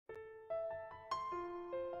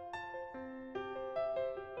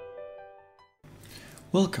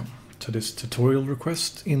Welcome to this tutorial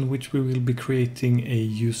request in which we will be creating a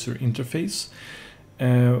user interface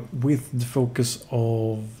with the focus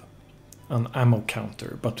of an ammo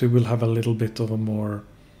counter, but we will have a little bit of a more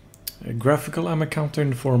graphical ammo counter in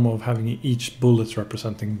the form of having each bullet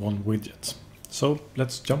representing one widget. So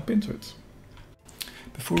let's jump into it.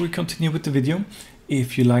 Before we continue with the video,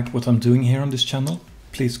 if you like what I'm doing here on this channel,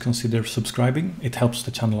 please consider subscribing. It helps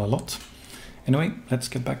the channel a lot. Anyway, let's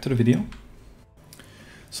get back to the video.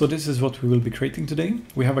 So this is what we will be creating today.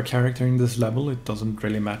 We have a character in this level. It doesn't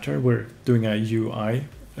really matter. We're doing a UI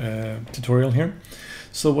tutorial here.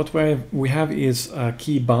 So what we have is a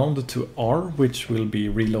key bound to R, which will be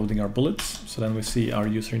reloading our bullets. So then we see our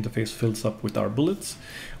user interface fills up with our bullets.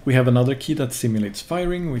 We have another key that simulates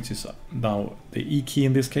firing, which is now the E key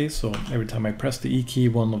in this case. So every time I press the E key,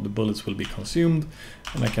 one of the bullets will be consumed,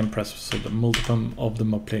 and I can press so the multiple of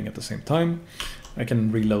them are playing at the same time. I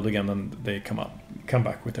can reload again and they come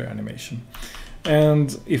back with their animation.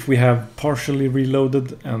 And if we have partially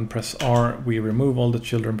reloaded and press R, we remove all the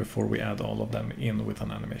children before we add all of them in with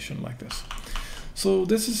an animation like this. So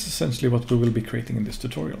this is essentially what we will be creating in this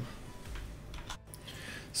tutorial.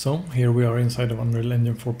 So here we are inside of Unreal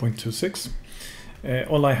Engine 4.26.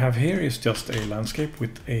 All I have here is just a landscape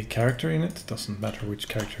with a character in it. Doesn't matter which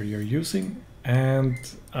character you're using. And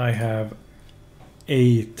I have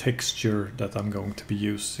a texture that I'm going to be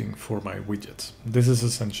using for my widgets. This is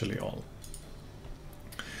essentially all.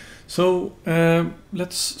 So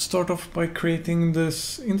let's start off by creating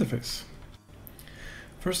this interface.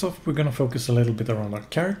 First off, we're going to focus a little bit around our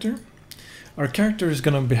character. Our character is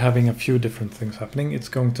going to be having a few different things happening. It's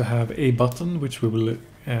going to have a button which we will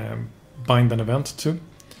bind an event to,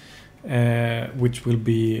 which will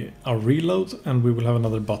be our reload, and we will have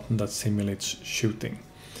another button that simulates shooting.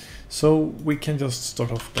 So we can just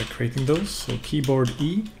start off by creating those. So keyboard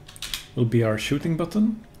E will be our shooting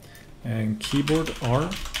button, and keyboard R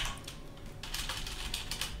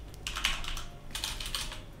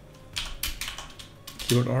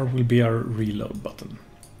will be our reload button.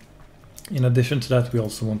 In addition to that, we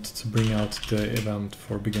also want to bring out the event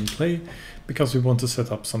for begin play, because we want to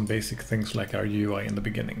set up some basic things like our UI in the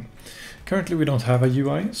beginning. Currently we don't have a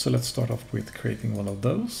UI, so let's start off with creating one of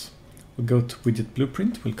those. We'll go to widget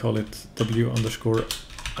blueprint, we'll call it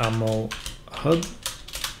W_ammo HUD.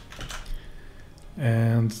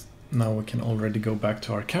 And now we can already go back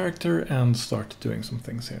to our character and start doing some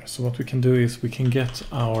things here. So what we can do is we can get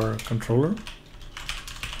our controller.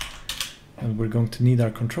 And we're going to need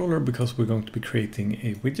our controller because we're going to be creating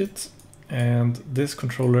a widget. And this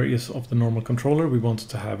controller is of the normal controller. We want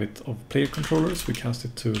to have it of player controllers. We cast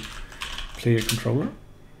it to player controller.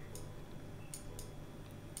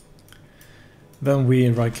 Then we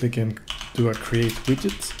right click and do a create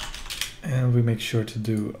widget. And we make sure to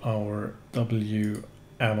do our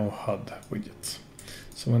W_ammo HUD widget.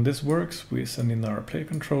 So when this works, we send in our player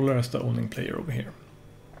controller as the owning player over here.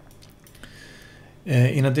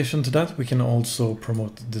 In addition to that, we can also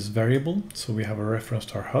promote this variable. So we have a reference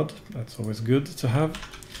to our HUD. That's always good to have.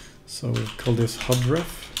 So we'll call this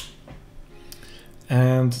HUD_ref.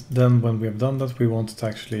 And then when we have done that, we want to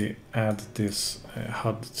actually add this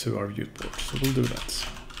HUD to our viewport. So we'll do that.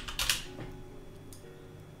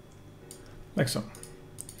 Like so.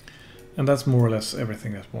 And that's more or less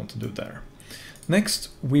everything that we want to do there.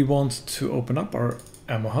 Next, we want to open up our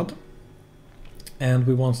ammo HUD. And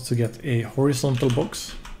we want to get a horizontal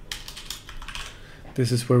box.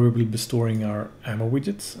 This is where we will be storing our ammo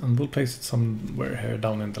widgets, and we'll place it somewhere here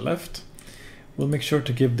down in the left. We'll make sure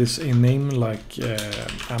to give this a name like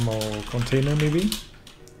ammo container maybe.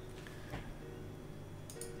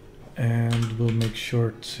 And we'll make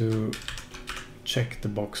sure to check the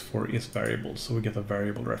box for is variable, so we get a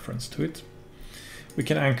variable reference to it. We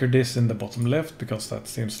can anchor this in the bottom left because that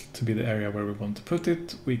seems to be the area where we want to put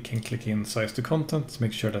it. We can click in size to content to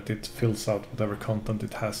make sure that it fills out whatever content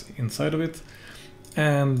it has inside of it.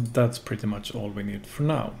 And that's pretty much all we need for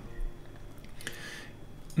now.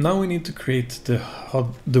 Now we need to create the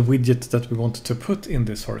widget that we want to put in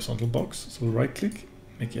this horizontal box. So we'll right click,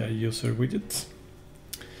 make a user widget,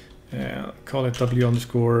 call it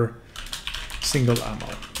W_single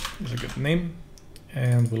ammo. It's a good name,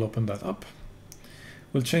 and we'll open that up.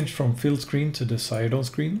 We'll change from fill screen to the side on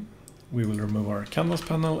screen. We will remove our canvas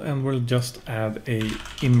panel and we'll just add a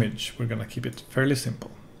image. We're gonna keep it fairly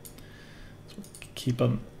simple. So keep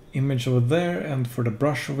an image over there, and for the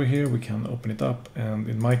brush over here we can open it up, and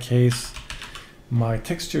in my case my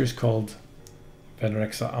texture is called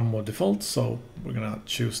Velrexa Ammo Default, so we're gonna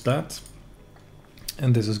choose that.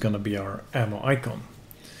 And this is gonna be our ammo icon.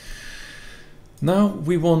 Now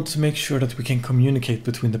we want to make sure that we can communicate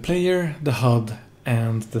between the player, the HUD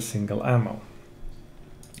and the single ammo.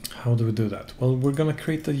 How do we do that? Well, we're gonna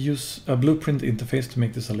create a blueprint interface to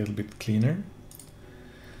make this a little bit cleaner.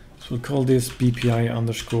 So we'll call this BPI_ammo,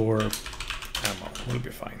 will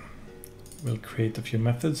be fine. We'll create a few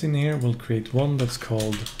methods in here. We'll create one that's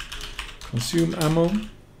called consume ammo.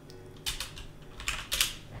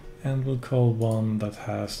 And we'll call one that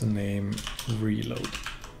has the name reload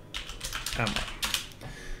ammo.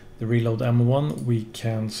 The reload ammo one we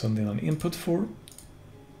can send in an input for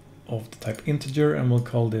of the type integer, and we'll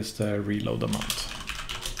call this the reload amount.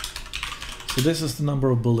 So this is the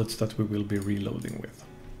number of bullets that we will be reloading with.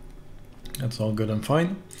 That's all good and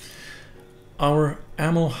fine. Our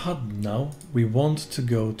ammo HUD now, we want to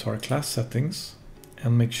go to our class settings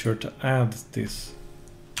and make sure to add this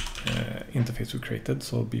interface we created,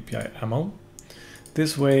 so BPI ammo.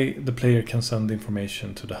 This way the player can send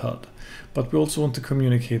information to the HUD. But we also want to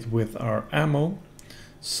communicate with our ammo.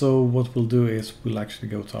 So what we'll do is we'll actually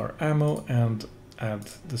go to our ammo and add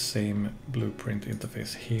the same blueprint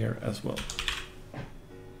interface here as well.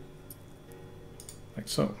 Like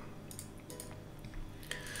so.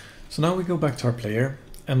 So now we go back to our player,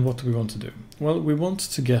 and what do we want to do? Well, we want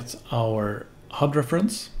to get our HUD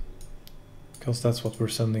reference, because that's what we're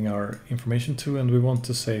sending our information to, and we want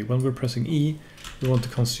to say when we're pressing E, we want to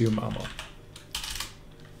consume ammo.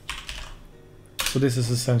 So this is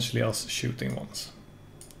essentially us shooting once.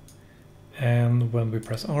 And when we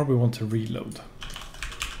press R, we want to reload.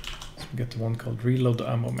 So we get the one called reload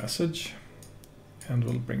ammo message, and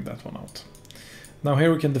we'll bring that one out. Now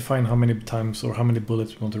here we can define how many times or how many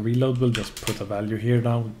bullets we want to reload. We'll just put a value here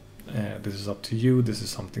now. This is up to you. This is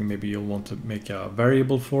something maybe you'll want to make a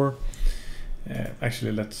variable for.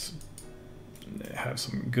 Actually, let's have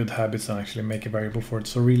some good habits and actually make a variable for it.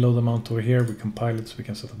 So reload amount over here, we compile it so we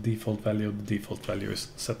can set a default value. The default value is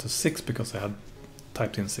set to 6 because I had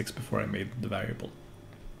typed in 6 before I made the variable.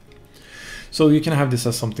 So you can have this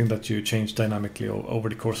as something that you change dynamically over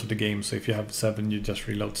the course of the game. So if you have 7, you just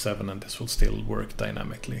reload 7 and this will still work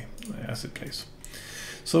dynamically as it plays.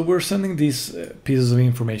 So we're sending these pieces of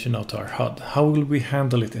information out to our HUD. How will we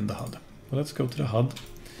handle it in the HUD? Well, let's go to the HUD,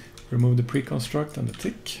 remove the pre-construct and the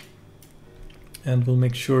tick, and we'll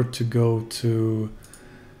make sure to go to,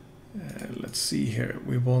 let's see here,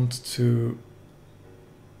 we want to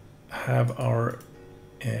have our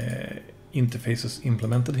interfaces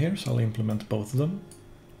implemented here, so I'll implement both of them,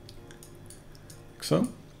 like so.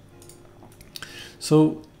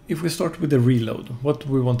 So if we start with the reload, what do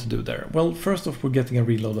we want to do there? Well, first off, we're getting a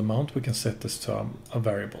reload amount. We can set this to a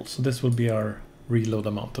variable. So this will be our reload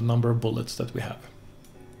amount, the number of bullets that we have.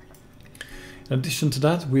 In addition to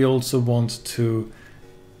that, we also want to,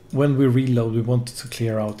 when we reload, we want to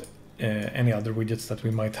clear out any other widgets that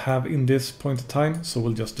we might have in this point of time. So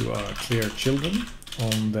we'll just do a clear children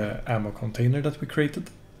on the ammo container that we created.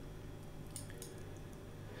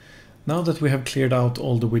 Now that we have cleared out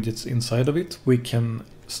all the widgets inside of it, we can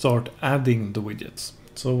start adding the widgets.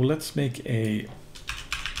 So let's make a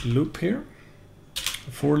loop here,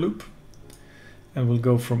 a for loop, and we'll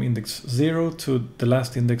go from index 0 to the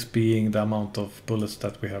last index being the amount of bullets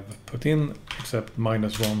that we have put in, except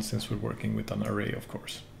 -1 since we're working with an array, of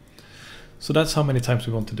course. So that's how many times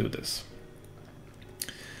we want to do this.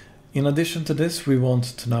 In addition to this, we want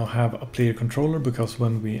to now have a player controller, because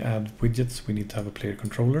when we add widgets, we need to have a player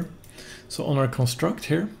controller. So on our construct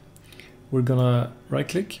here, we're gonna right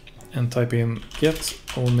click and type in get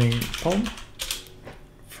owning pawn.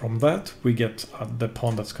 From that, we get the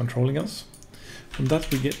pawn that's controlling us. From that,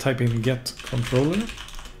 we type in get controller,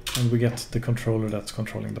 and we get the controller that's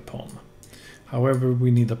controlling the pawn. However, we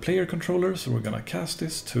need a player controller, so we're gonna cast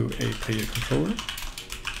this to a player controller.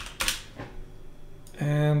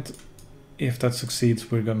 And if that succeeds,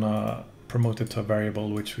 we're gonna promote it to a variable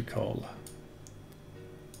which we call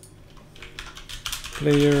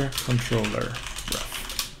player controller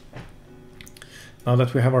ref. Now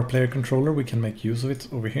that we have our player controller, we can make use of it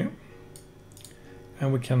over here.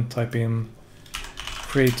 And we can type in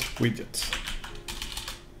create widget.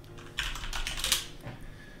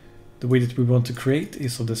 The widget we want to create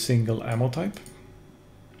is of the single ammo type.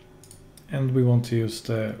 And we want to use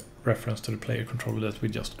the reference to the player controller that we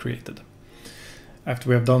just created. After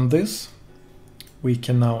we have done this, we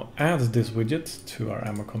can now add this widget to our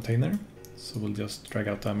ammo container. So we'll just drag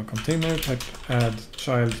out the ammo container, type add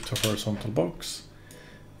child to horizontal box,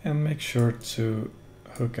 and make sure to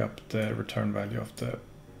hook up the return value of the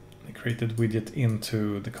created widget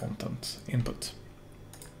into the content input.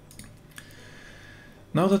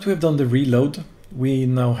 Now that we've done the reload, we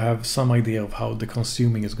now have some idea of how the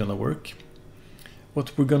consuming is going to work.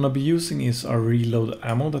 What we're going to be using is our reload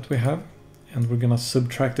ammo that we have, and we're gonna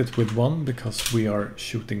subtract it with 1 because we are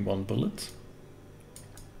shooting 1 bullet.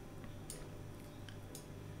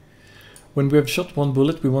 When we have shot 1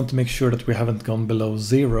 bullet, we want to make sure that we haven't gone below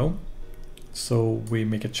 0. So we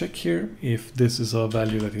make a check here if this is a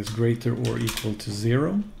value that is greater or equal to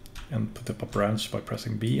 0, and put up a branch by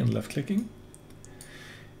pressing B and left clicking.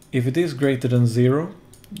 If it is greater than 0,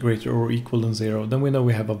 greater or equal than 0, then we know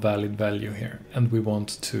we have a valid value here and we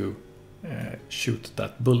want to shoot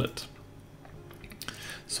that bullet.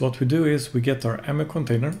 So what we do is we get our ammo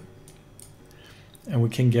container and we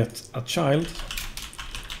can get a child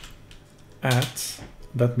at,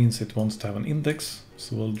 that means it wants to have an index,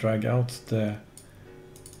 so we'll drag out the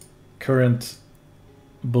current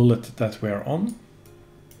bullet that we are on,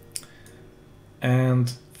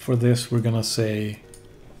 and for this we're gonna say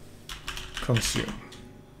consume.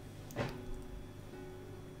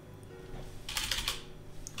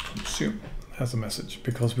 Consume as a message,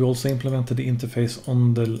 because we also implemented the interface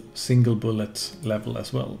on the single bullet level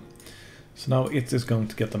as well. So now it is going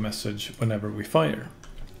to get a message whenever we fire.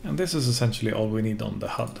 And this is essentially all we need on the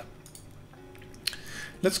HUD.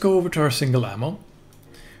 Let's go over to our single ammo.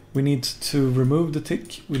 We need to remove the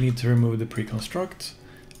tick, we need to remove the pre-construct,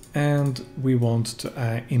 and we want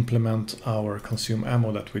to implement our consume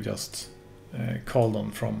ammo that we just called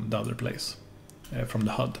on from the other place, from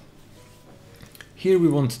the HUD. Here we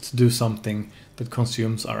want to do something that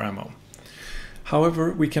consumes our ammo.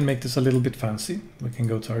 However, we can make this a little bit fancy. We can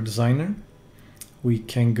go to our designer. We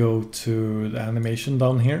can go to the animation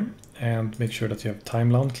down here and make sure that you have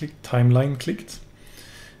timeline clicked.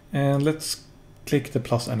 And let's click the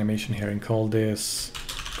plus animation here and call this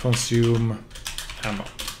consume ammo.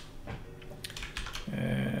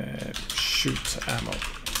 Shoot ammo.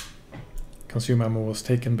 Consume ammo was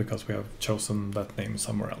taken because we have chosen that name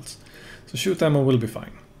somewhere else. So shoot ammo will be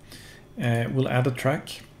fine. We'll add a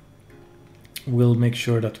track. We'll make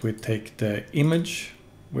sure that we take the image,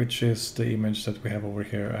 which is the image that we have over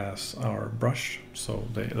here as our brush, so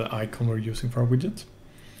the icon we're using for our widget.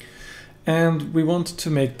 And we want to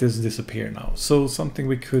make this disappear now. So something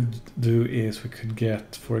we could do is we could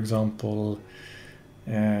get, for example,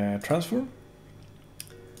 transform.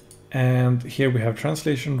 And here we have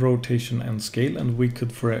translation, rotation, and scale, and we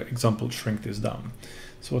could, for example, shrink this down.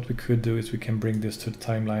 So what we could do is we can bring this to the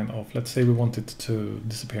timeline of, let's say we want it to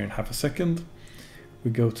disappear in half a second.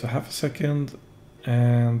 We go to half a second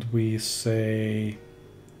and we say,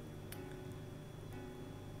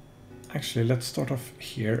 actually let's start off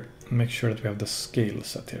here and make sure that we have the scale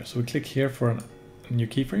set here. So we click here for a new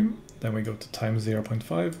keyframe, then we go to time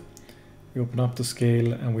 0.5, we open up the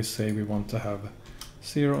scale and we say we want to have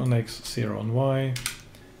 0 on X, 0 on Y.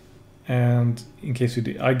 And in case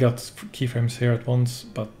you I got keyframes here at once,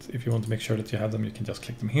 but if you want to make sure that you have them, you can just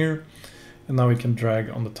click them here. And now we can drag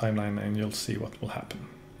on the timeline and you'll see what will happen.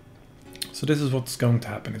 So this is what's going to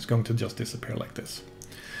happen. It's going to just disappear like this.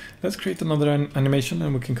 Let's create another animation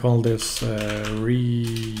and we can call this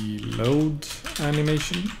reload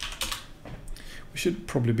animation. We should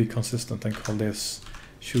probably be consistent and call this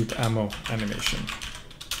shoot ammo animation.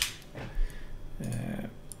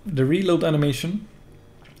 The reload animation,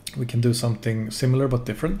 we can do something similar but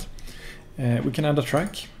different. We can add a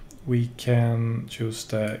track. We can choose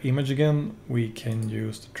the image again. We can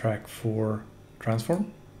use the track for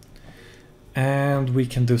transform. And we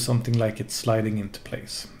can do something like it's sliding into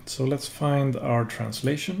place. So let's find our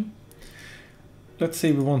translation. Let's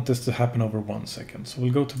say we want this to happen over 1 second. So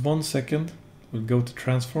we'll go to 1 second. We'll go to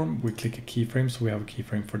transform. We click a keyframe, so we have a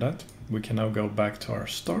keyframe for that. We can now go back to our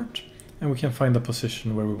start. And we can find the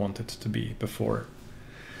position where we want it to be before,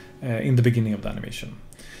 in the beginning of the animation.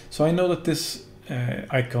 So I know that this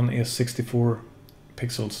icon is 64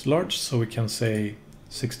 pixels large, so we can say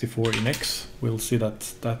 64 in X. We'll see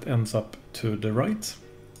that that ends up to the right.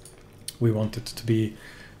 We want it to be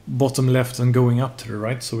bottom left and going up to the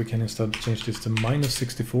right, so we can instead change this to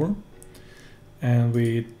 -64. And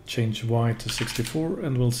we change Y to 64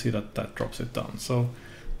 and we'll see that that drops it down. So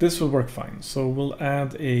this will work fine. So we'll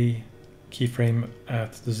add a keyframe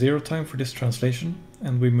at the 0 time for this translation,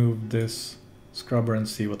 and we move this scrubber and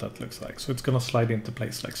see what that looks like. So it's gonna slide into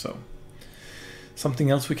place like so. Something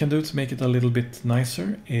else we can do to make it a little bit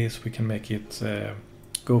nicer is we can make it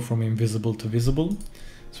go from invisible to visible.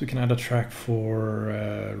 So we can add a track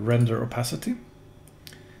for render opacity.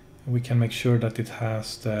 We can make sure that it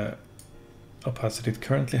has the opacity it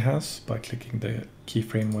currently has by clicking the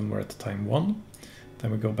keyframe when we're at time 1.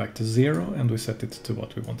 Then we go back to 0 and we set it to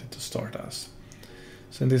what we want it to start as.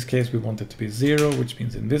 So in this case we want it to be 0, which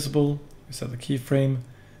means invisible. We set the keyframe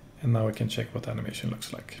and now we can check what the animation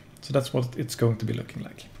looks like. So that's what it's going to be looking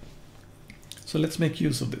like. So let's make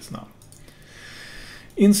use of this now.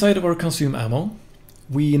 Inside of our consume ammo,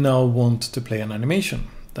 we now want to play an animation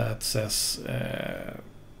that says,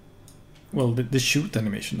 well, the shoot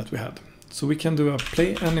animation that we had. So we can do a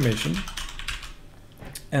play animation,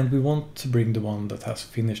 and we want to bring the one that has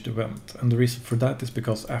finished event. And the reason for that is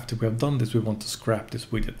because after we have done this, we want to scrap this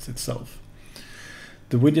widget itself.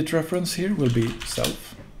 The widget reference here will be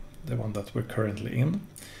self, the one that we're currently in.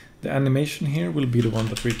 The animation here will be the one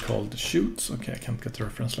that we called shoot. Okay, I can't get the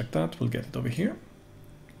reference like that. We'll get it over here.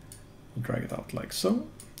 We'll drag it out like so.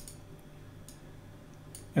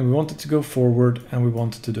 And we want it to go forward, and we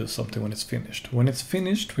want it to do something when it's finished. When it's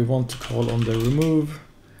finished, we want to call on the remove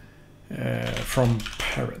from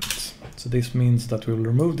parent. So this means that we will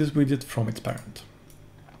remove this widget from its parent.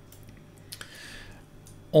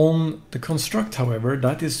 On the construct, however,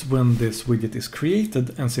 that is when this widget is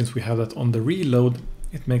created, and since we have that on the reload,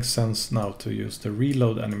 it makes sense now to use the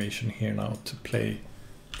reload animation here now to play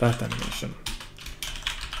that animation.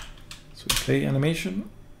 So we play animation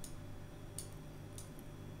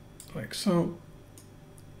like so,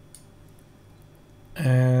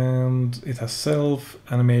 and it has self,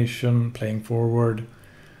 animation, playing forward.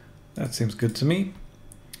 That seems good to me.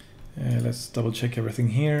 Let's double check everything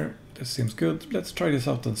here. This seems good. Let's try this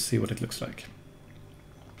out and see what it looks like.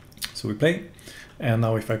 So we play, and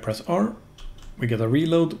now if I press R, we get a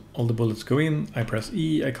reload, all the bullets go in. I press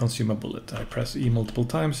E, I consume a bullet. I press E multiple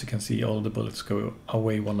times, you can see all the bullets go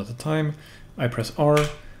away one at a time. I press R,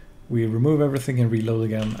 we remove everything and reload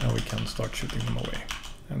again, and we can start shooting them away.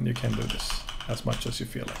 And you can do this as much as you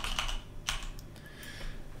feel like.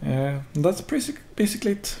 That's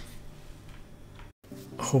basically it.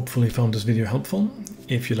 Hopefully you found this video helpful.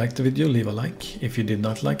 If you liked the video, leave a like. If you did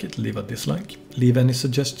not like it, leave a dislike. Leave any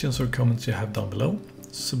suggestions or comments you have down below.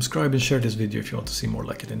 Subscribe and share this video if you want to see more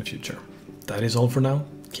like it in the future. That is all for now.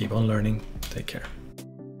 Keep on learning. Take care.